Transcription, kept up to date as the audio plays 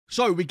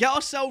So we get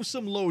ourselves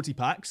some loyalty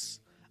packs.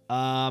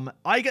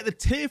 I get the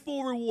tier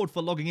 4 reward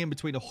for logging in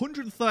between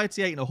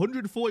 138 and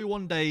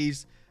 141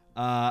 days.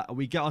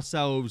 We get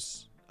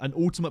ourselves an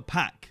ultimate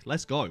pack.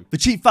 Let's go. For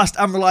cheap, fast,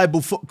 and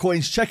reliable FUT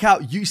coins, check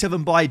out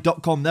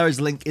u7buy.com. There is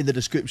a link in the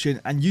description.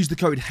 And use the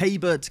code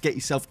HABER to get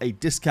yourself a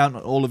discount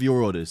on all of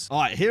your orders.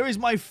 All right, here is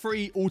my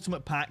free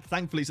ultimate pack.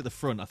 Thankfully, it's at the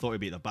front. I thought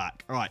it'd be at the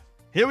back. All right,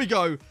 here we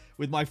go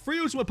with my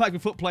free ultimate pack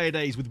with FUT Player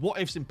Days with what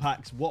ifs in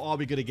packs. What are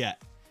we going to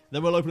get?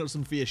 Then we'll open up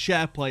some for your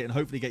share play and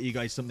hopefully get you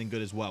guys something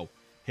good as well.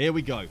 Here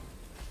we go.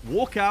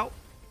 Walkout.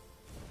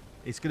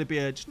 It's going to be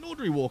just an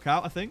ordinary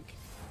walkout, I think.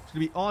 It's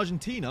going to be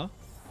Argentina.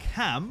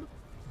 Cam.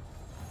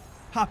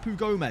 Papu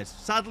Gomez.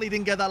 Sadly,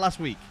 didn't get that last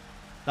week.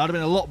 That would have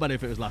been a lot better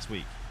if it was last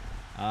week.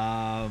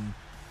 A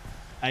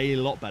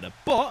lot better.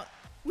 But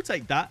we'll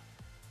take that.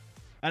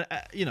 And,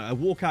 you know, a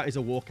walkout is a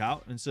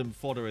walkout. And some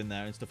fodder in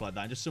there and stuff like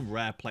that. And just some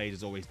rare plays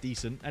is always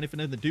decent. Anything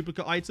in the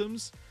duplicate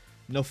items,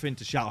 nothing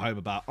to shout home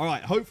about. All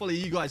right, hopefully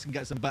you guys can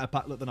get some better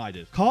pack luck than I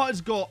did.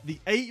 Carter's got the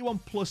 81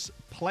 plus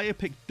player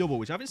pick double,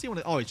 which I haven't seen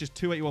one. Oh, it's just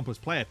 2 81 plus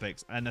player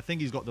picks. And I think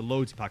he's got the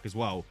loyalty pack as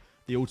well.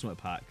 The ultimate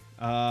pack.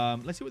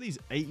 Let's see what these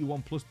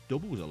 81 plus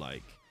doubles are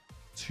like.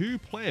 2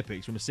 player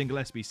picks from a single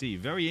SBC.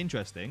 Very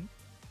interesting.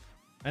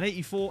 An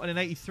 84 and an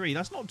 83.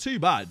 That's not too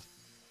bad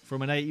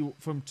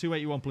from 2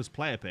 81 plus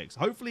player picks.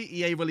 Hopefully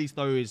EA release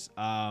those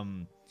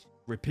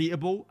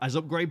repeatable as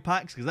upgrade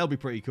packs because they'll be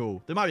pretty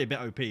cool. They might be a bit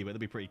OP, but they'll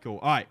be pretty cool.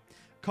 All right.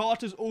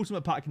 Carter's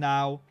ultimate pack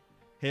now.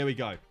 Here we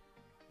go.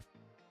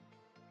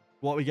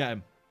 What are we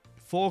getting?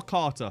 For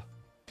Carter.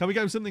 Can we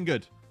get him something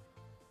good?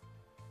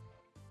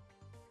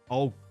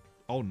 Oh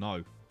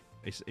no.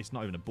 It's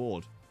not even a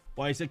board.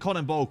 Well, it's a con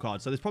and bowl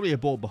card, so there's probably a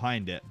board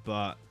behind it,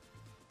 but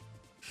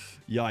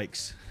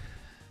yikes.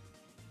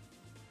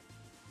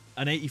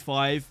 An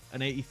 85,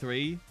 an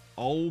 83.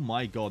 Oh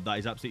my god, that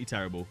is absolutely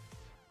terrible.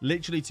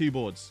 Literally 2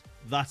 boards.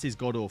 That is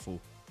god awful.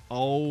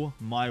 Oh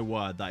my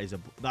word, that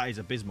is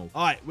abysmal.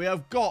 All right, we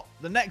have got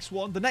the next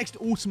one, the next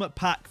ultimate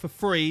pack for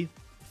free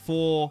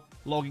for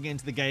logging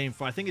into the game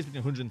for I think it's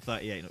between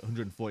 138 and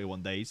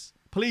 141 days.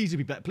 Please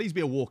be better. Please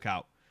be a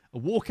walkout. A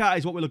walkout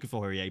is what we're looking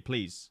for here, EA,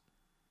 please.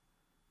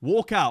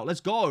 Walkout,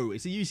 let's go.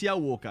 It's a UCL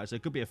walkout, so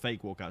it could be a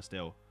fake walkout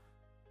still.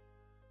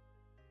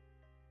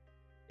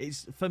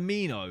 It's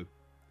Firmino.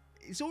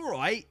 It's all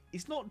right.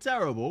 It's not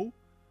terrible.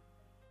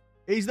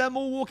 Is there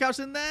more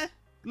walkouts in there? A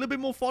little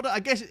bit more fodder. I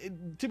guess,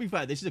 to be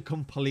fair, this is a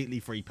completely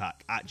free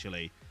pack,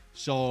 actually.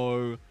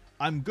 So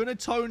I'm going to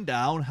tone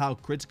down how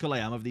critical I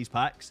am of these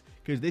packs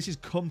because this is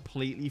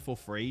completely for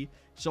free.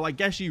 So I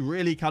guess you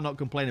really cannot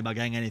complain about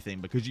getting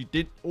anything because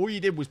all you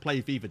did was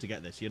play FIFA to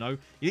get this, you know? You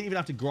didn't even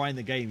have to grind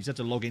the game. You just had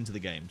to log into the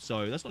game.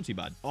 So that's not too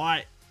bad. All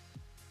right.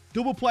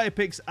 Double player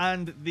picks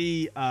and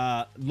the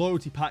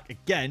loyalty pack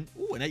again.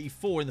 Ooh, an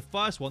 84 in the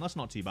first one. That's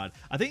not too bad.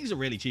 I think these are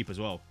really cheap as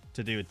well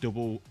to do a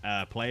double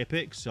player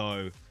pick.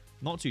 So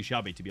not too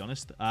shabby, to be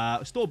honest.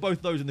 Store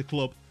both those in the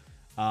club.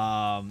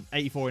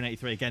 84 and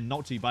 83. Again,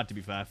 not too bad, to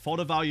be fair.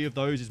 Fodder value of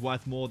those is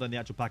worth more than the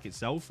actual pack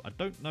itself. I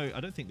don't know.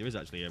 I don't think there is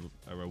actually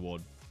a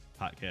reward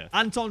pack here.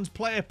 Anton's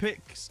player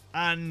picks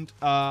and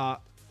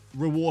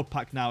reward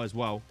pack now as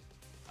well.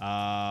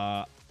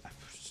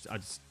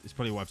 It's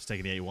probably worth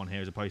taking the 81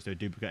 here as opposed to a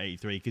duplicate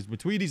 83 because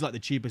between is like the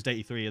cheapest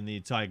 83 in the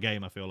entire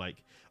game, I feel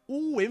like.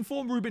 Ooh,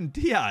 inform Ruben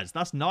Diaz.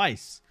 That's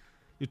nice.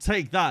 You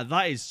take that.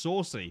 That is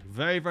saucy.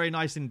 Very, very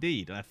nice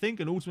indeed. And I think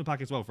an ultimate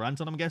pack as well for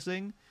Anton, I'm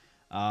guessing.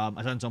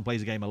 As Anton plays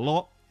the game a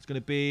lot, it's going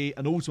to be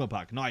an ultimate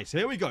pack. Nice.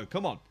 Here we go.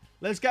 Come on.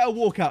 Let's get a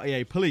walkout,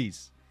 EA,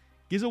 please.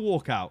 Give us a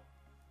walkout.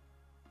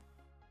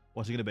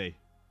 What's it going to be?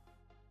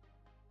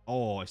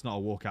 Oh, it's not a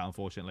walkout,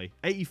 unfortunately.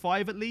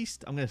 85 at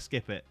least? I'm going to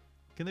skip it.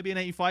 Can there be an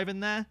 85 in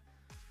there?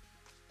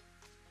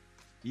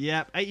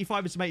 Yep,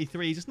 85 and some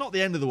 83s. It's not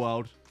the end of the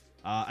world.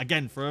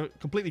 Again, for a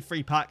completely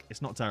free pack,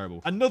 it's not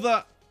terrible.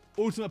 Another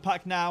ultimate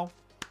pack now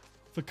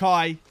for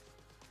Kai.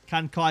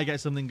 Can Kai get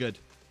something good?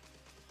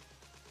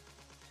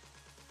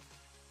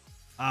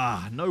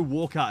 Ah, no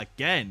walkout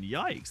again.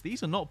 Yikes.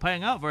 These are not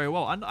paying out very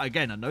well. And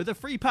again, I know they're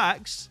free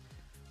packs,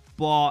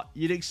 but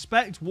you'd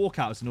expect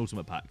walkouts in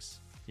ultimate packs.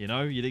 You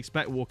know, you'd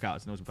expect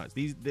walkouts in ultimate packs.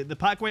 The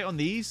pack weight on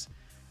these,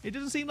 it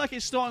doesn't seem like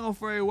it's starting off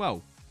very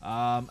well.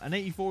 An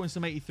 84 and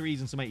some 83s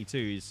and some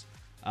 82s.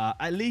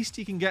 At least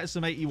you can get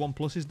some 81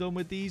 pluses done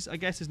with these. I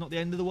guess it's not the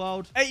end of the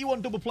world.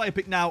 81 double player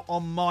pick now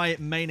on my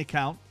main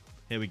account.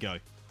 Here we go.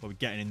 What are we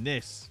getting in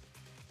this?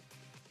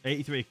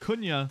 83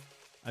 Acuna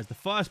as the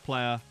first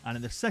player. And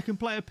in the second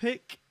player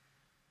pick,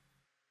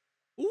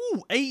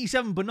 ooh,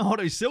 87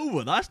 Bernardo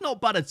Silva. That's not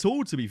bad at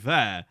all, to be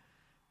fair.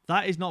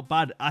 That is not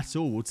bad at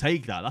all. We'll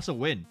take that. That's a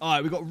win. All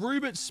right, we've got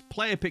Ruben's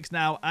player picks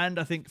now and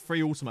I think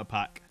free ultimate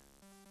pack.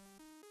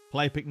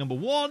 Player pick number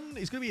 1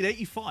 is going to be an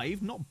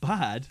 85. Not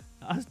bad.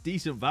 That's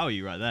decent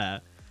value right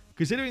there.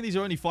 Considering these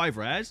are only 5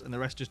 rares and the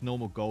rest just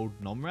normal gold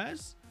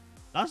non-rares,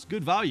 that's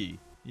good value.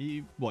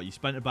 You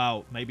spent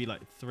about maybe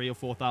like 3,000 or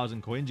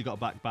 4,000 coins. You got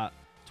back about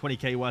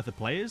 20k worth of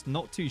players.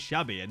 Not too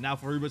shabby. And now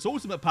for Ruben's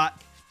ultimate pack.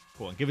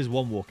 Go on, give us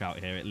one walkout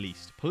here at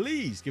least.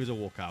 Please give us a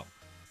walkout.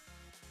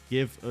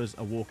 Give us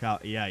a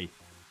walkout, EA.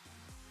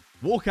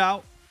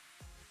 Walkout.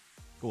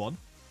 Go on.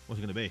 What's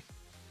it going to be?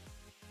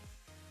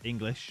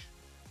 English.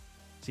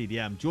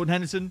 CDM. Jordan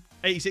Henderson.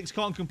 86.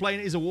 Can't complain.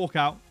 It is a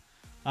walkout.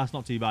 That's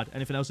not too bad.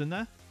 Anything else in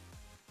there?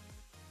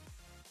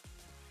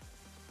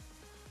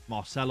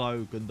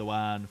 Marcelo.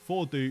 Gundogan.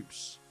 4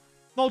 dupes.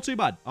 Not too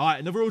bad. All right.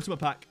 Another ultimate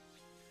pack.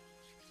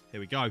 Here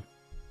we go.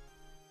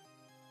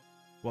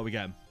 What are we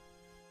getting?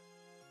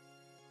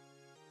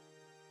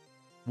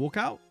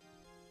 Walkout?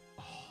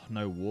 Oh,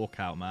 no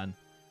walkout, man.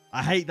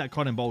 I hate that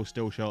Conan Bowles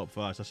still show up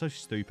first. That's so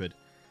stupid.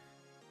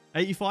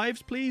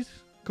 85s, please.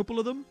 Couple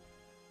of them.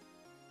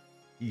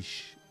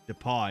 Eesh.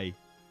 Depay.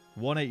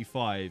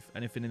 185.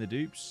 Anything in the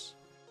dupes?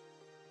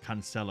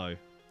 Cancelo.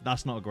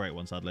 That's not a great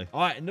one, sadly.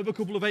 All right, another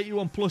couple of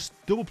 81 plus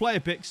double player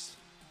picks.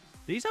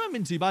 These haven't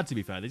been too bad, to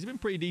be fair. These have been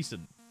pretty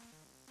decent.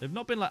 They've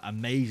not been, like,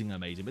 amazing,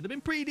 but they've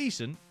been pretty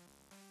decent.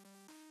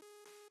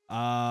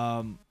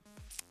 All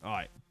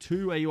right.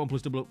 2 81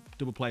 plus double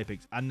player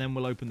picks. And then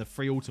we'll open the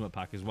free ultimate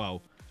pack as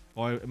well.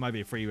 Or it might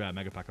be a free rare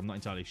mega pack. I'm not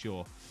entirely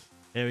sure.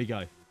 Here we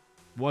go.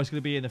 What's going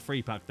to be in the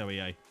free pack, though,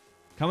 EA?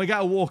 Can we get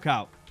a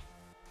walkout?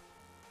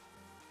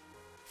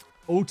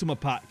 Ultimate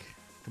pack.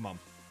 Come on.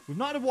 We've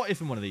not had a what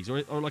if in one of these.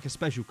 Or like a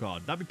special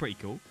card. That'd be pretty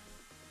cool.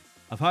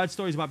 I've heard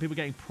stories about people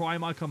getting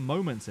prime icon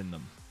moments in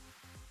them.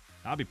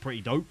 That'd be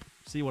pretty dope.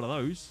 See one of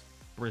those.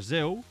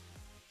 Brazil.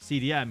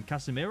 CDM.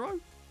 Casemiro.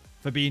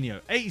 Fabinho.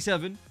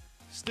 87.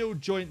 Still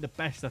joint the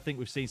best I think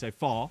we've seen so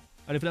far.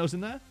 Anything else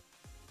in there?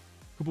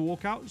 Couple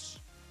walkouts.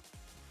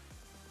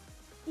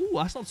 Ooh,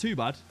 that's not too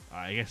bad.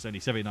 I guess only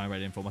 79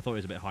 rated inform. I thought it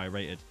was a bit higher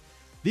rated.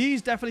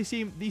 These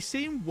definitely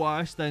seem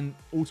worse than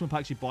ultimate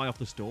packs you buy off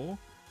the store.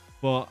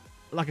 But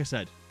like I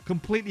said,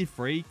 completely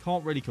free.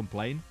 Can't really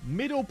complain.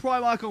 Middle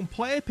prime icon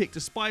player pick to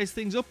spice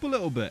things up a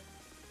little bit.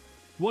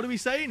 What are we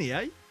saying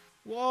here?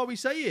 What are we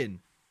saying?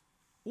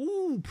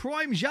 Ooh,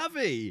 prime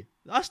Xavi.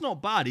 That's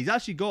not bad. He's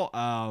actually got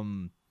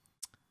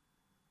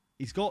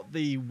he's got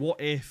the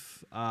what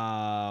if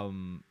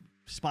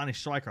Spanish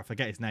striker. I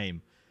forget his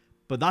name.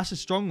 But that's a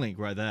strong link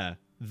right there.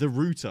 The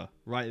Router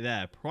right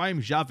there. Prime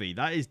Xavi.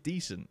 That is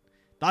decent.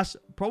 That's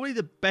probably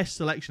the best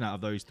selection out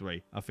of those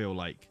three, I feel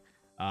like.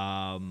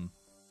 Not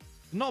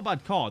a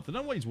bad card. I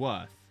don't know what he's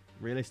worth,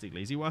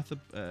 realistically. Is he worth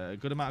a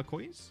good amount of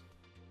coins?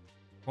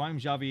 Prime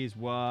Xavi is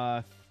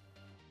worth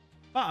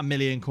about 1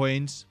 million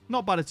coins.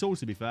 Not bad at all,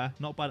 to be fair.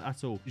 Not bad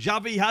at all.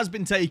 Xavi has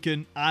been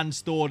taken and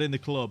stored in the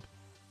club.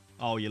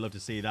 Oh, you love to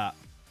see that.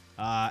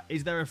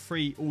 Is there a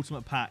free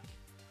ultimate pack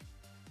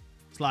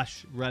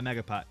 / rare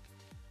mega pack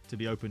to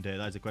be opened here?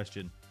 That is a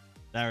question.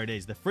 There it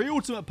is. The free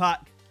ultimate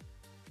pack.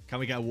 Can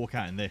we get a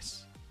walkout in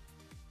this?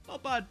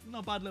 Not bad.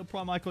 Not bad little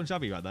prime icon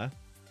Xavi right there.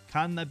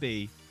 Can there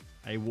be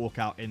a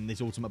walkout in this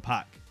ultimate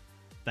pack?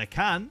 There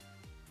can.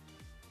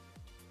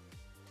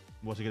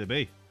 What's it going to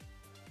be?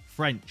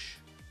 French.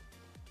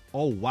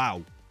 Oh,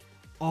 wow.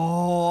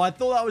 Oh, I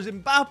thought that was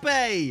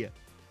Mbappe.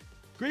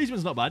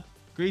 Griezmann's not bad.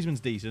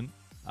 Griezmann's decent.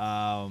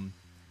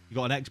 You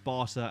got an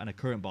ex-Barca and a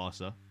current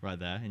Barca right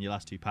there in your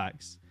last 2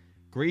 packs.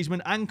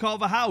 Griezmann and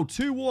Carvajal.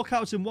 2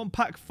 walkouts in 1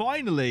 pack.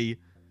 Finally,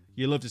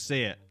 you love to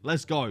see it.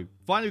 Let's go.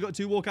 Finally, we've got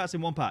 2 walkouts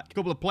in 1 pack. A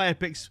couple of player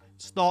picks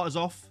starters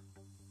off.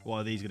 What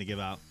are these going to give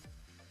out?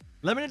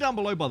 Let me know down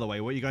below, by the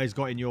way, what you guys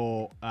got in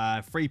your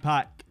free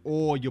pack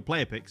or your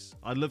player picks.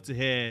 I'd love to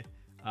hear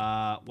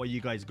what you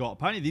guys got.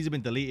 Apparently, these have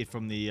been deleted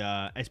from the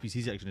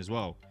SBC section as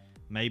well.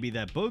 Maybe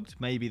they're bugged.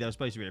 Maybe they're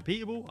supposed to be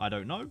repeatable. I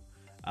don't know.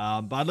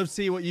 But I'd love to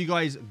see what you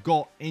guys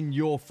got in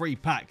your free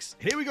packs.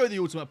 Here we go, the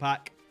ultimate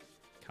pack.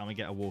 Can we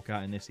get a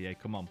walkout in this here?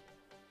 Come on.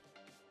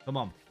 Come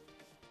on.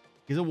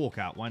 Here's a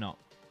walkout. Why not?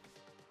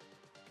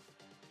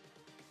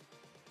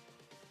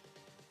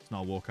 It's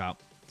not a walkout.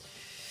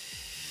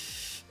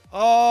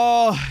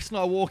 Oh, it's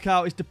not a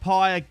walkout. It's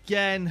Depay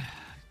again.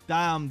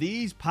 Damn,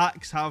 these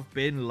packs have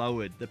been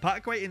lowered. The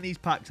pack rate in these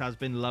packs has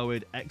been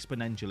lowered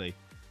exponentially.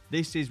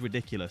 This is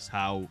ridiculous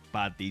how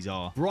bad these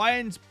are.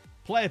 Brian's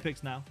player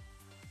picks now.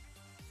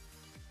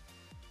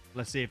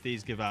 Let's see if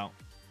these give out.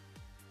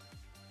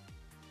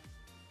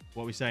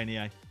 What are we saying,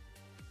 EA?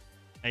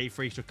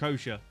 83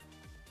 Strakosha.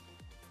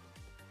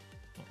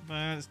 Not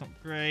bad. It's not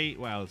great.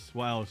 What else?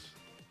 What else?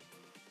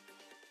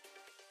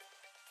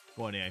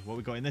 Go on, EA. What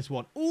we got in this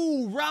one?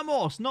 Ooh,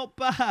 Ramos. Not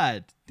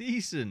bad.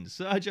 Decent.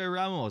 Sergio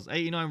Ramos.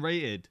 89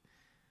 rated.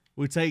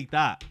 We'll take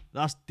that.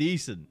 That's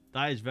decent.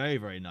 That is very,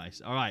 very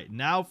nice. All right.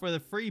 Now for the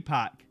free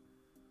pack.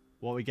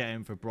 What are we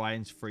getting for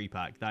Brian's free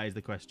pack? That is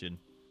the question.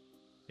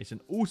 It's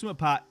an ultimate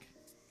pack.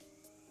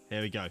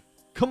 Here we go.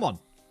 Come on.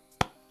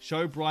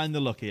 Show Brian the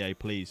luck, EA,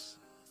 please.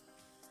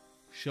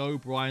 Show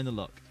Brian the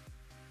luck.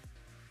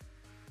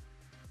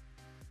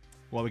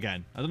 What are we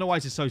getting? I don't know why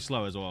it's so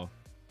slow as well.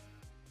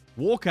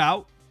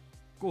 Walkout.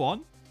 Go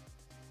on.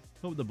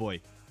 Help the boy.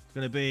 It's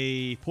going to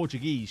be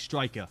Portuguese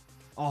striker.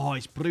 Oh,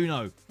 it's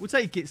Bruno. We'll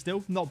take it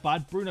still. Not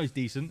bad. Bruno's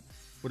decent.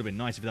 Would have been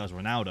nice if that was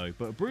Ronaldo.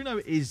 But Bruno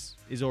is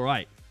all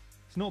right.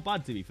 It's not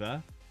bad, to be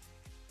fair.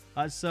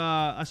 That's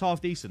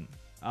half decent.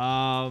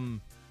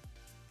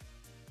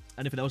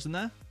 Anything else in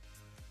there?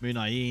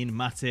 Munayin,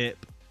 Matip.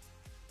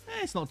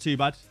 It's not too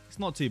bad. It's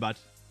not too bad.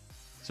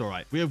 It's all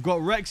right. We have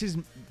got Rex's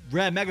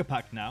rare mega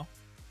pack now.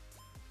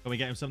 Can we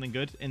get him something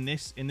good in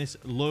this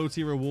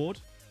loyalty reward?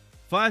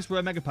 First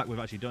rare mega pack we've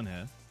actually done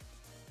here.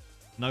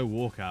 No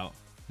walkout.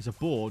 It's a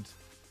board.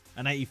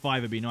 An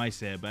 85 would be nice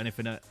here, but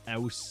anything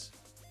else,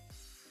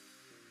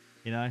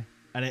 you know?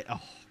 And it,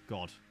 oh,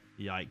 God.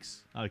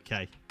 Yikes.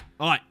 Okay.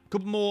 All right.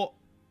 Couple more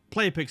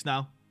player picks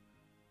now.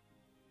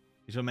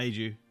 Which I made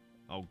you.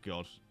 Oh,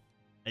 God.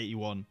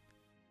 81.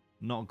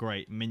 Not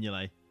great.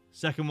 Mignolet.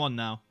 Second one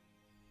now.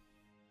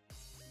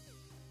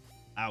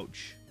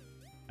 Ouch.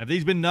 Have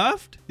these been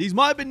nerfed? These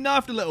might have been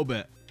nerfed a little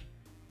bit.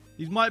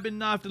 These might have been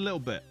nerfed a little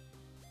bit.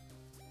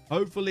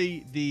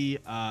 Hopefully, the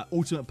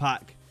ultimate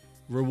pack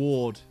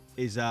reward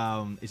is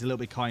a little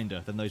bit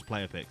kinder than those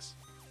player picks.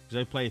 Because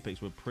those player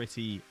picks were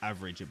pretty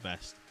average at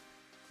best.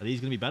 Are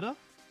these going to be better?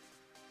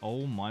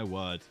 Oh, my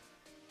word.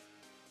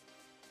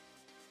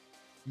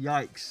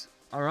 Yikes.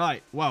 All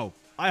right. Well,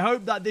 I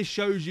hope that this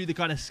shows you the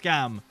kind of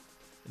scam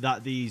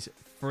that these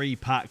free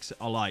packs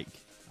are like.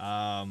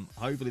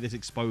 Hopefully, this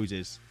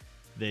exposes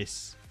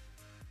this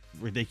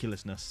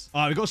ridiculousness.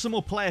 All right, we've got some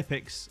more player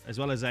picks as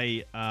well as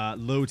a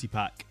loyalty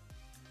pack.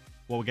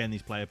 While we're getting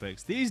these player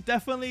picks, these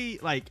definitely,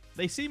 like,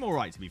 they seem all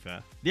right, to be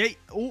fair.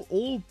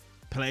 All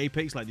player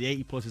picks, like the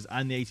 80 pluses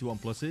and the 81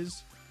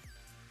 pluses,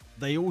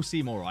 they all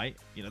seem all right.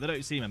 You know, they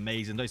don't seem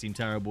amazing, don't seem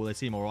terrible. They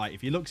seem all right.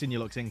 If you looks in, you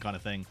looks in kind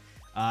of thing.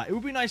 It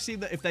would be nice to see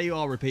that if they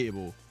are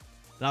repeatable.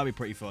 That would be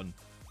pretty fun.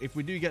 If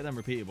we do get them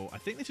repeatable, I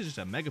think this is just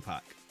a mega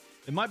pack.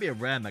 It might be a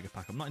rare mega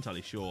pack. I'm not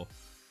entirely sure.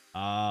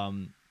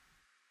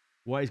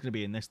 What is going to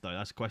be in this, though?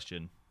 That's the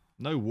question.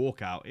 No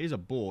walkout. It is a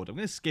board. I'm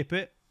going to skip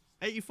it.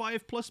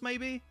 85 plus,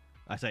 maybe?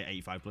 I say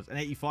 85 plus. An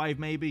 85,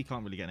 maybe?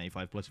 Can't really get an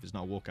 85 plus if it's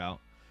not a walkout.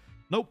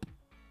 Nope.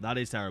 That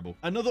is terrible.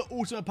 Another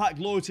ultimate pack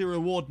loyalty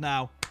reward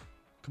now.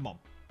 Come on.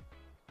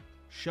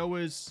 Show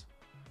us...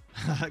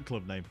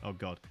 Club name. Oh,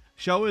 God.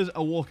 Show us a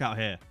walkout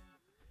here.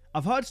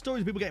 I've heard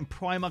stories of people getting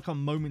Primark on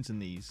moments in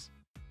these.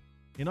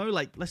 You know,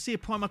 like, let's see a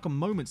Primark on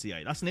moments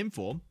here. That's an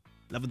inform.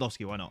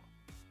 Lewandowski, why not?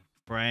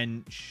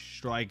 French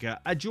striker.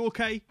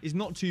 Ajorque is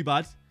not too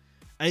bad.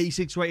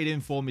 86 rated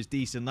inform is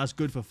decent. That's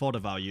good for fodder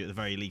value at the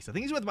very least. I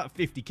think he's worth about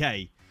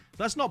 50k.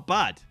 That's not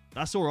bad.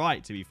 That's all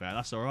right, to be fair.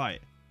 That's all right.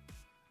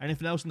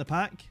 Anything else in the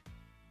pack?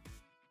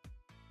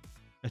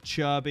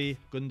 Itshaber,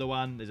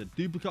 Gundogan. There's a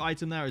duplicate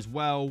item there as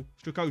well.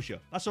 Strakosha.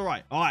 That's all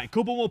right. All right,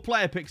 couple more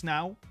player picks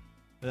now.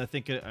 I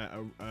think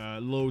a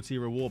loyalty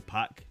reward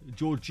pack.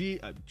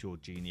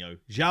 Jorginho.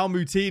 João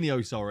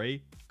Moutinho,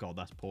 sorry. God,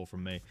 that's poor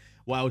from me.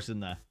 What else in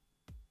there?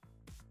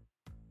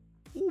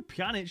 Ooh,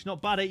 Pjanic,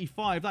 not bad,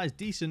 85. That is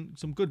decent.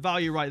 Some good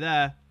value right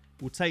there.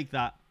 We'll take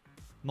that.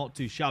 Not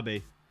too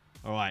shabby.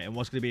 All right, and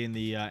what's going to be in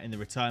the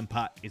return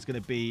pack? It's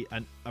going to be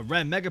a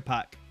rare mega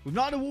pack. We've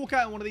not had a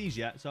walkout in one of these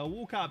yet, so a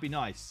walkout would be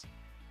nice.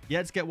 Yeah,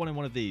 let's get one in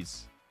one of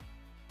these.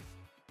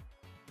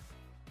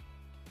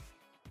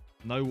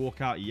 No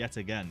walkout yet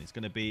again. It's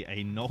going to be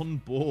a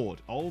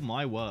non-board. Oh,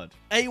 my word.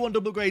 81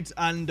 double grades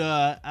and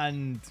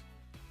the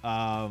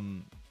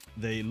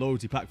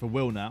loyalty pack for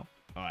Will now.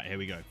 All right, here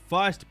we go.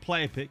 First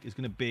player pick is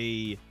going to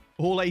be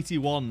all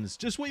 81s.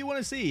 Just what you want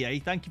to see, eh?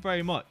 Thank you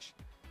very much.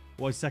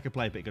 What's the second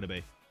player pick going to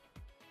be?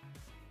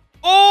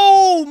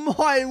 Oh,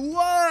 my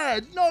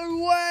word.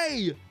 No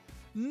way.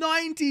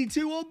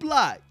 92 or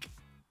black.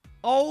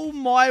 Oh,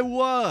 my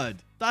word.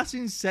 That's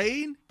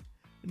insane.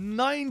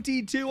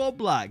 92 or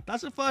black.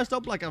 That's the first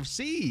up black I've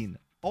seen.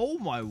 Oh,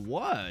 my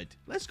word.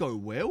 Let's go,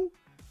 Will.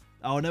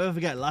 I'll never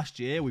forget last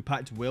year we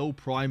packed Will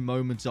Prime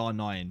Moments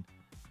R9.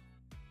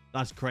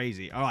 That's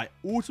crazy. All right,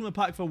 ultimate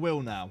pack for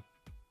Will now.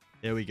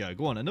 Here we go.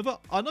 Go on.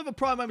 Another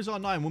Prime Moments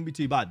R9 wouldn't be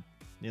too bad.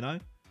 You know?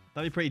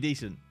 That'd be pretty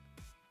decent.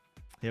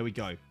 Here we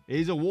go.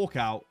 Here's a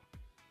walkout.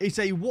 It's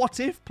a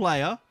what-if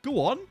player. Go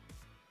on.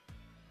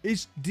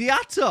 It's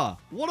Diatta.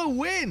 What a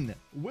win.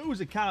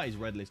 Will's account is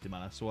red-listed,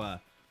 man. I swear.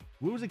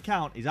 Will's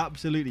account is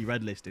absolutely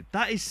red-listed.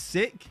 That is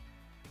sick.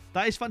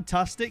 That is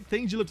fantastic.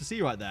 Things you love to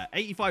see right there.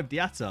 85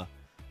 Diatta.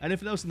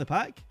 Anything else in the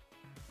pack?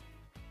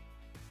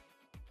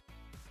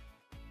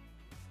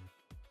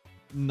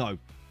 No.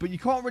 But you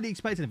can't really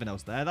expect anything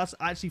else there. That's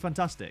actually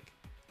fantastic.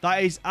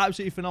 That is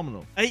absolutely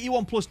phenomenal.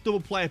 81 plus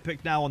double player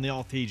pick now on the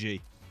RTG.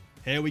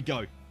 Here we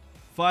go.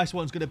 First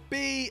one's going to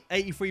be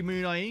 83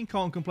 Munayin.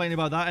 Can't complain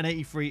about that. And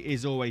 83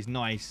 is always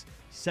nice.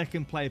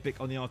 Second player pick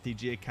on the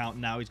RTG account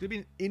now is going to be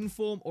an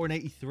inform or an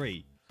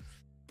 83.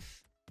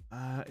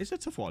 It's a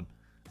tough one.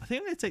 I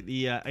think I'm going to take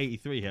the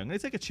 83 here. I'm going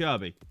to take a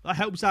Cherby. That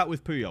helps out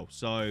with Puyol.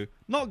 So,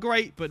 not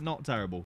great, but not terrible.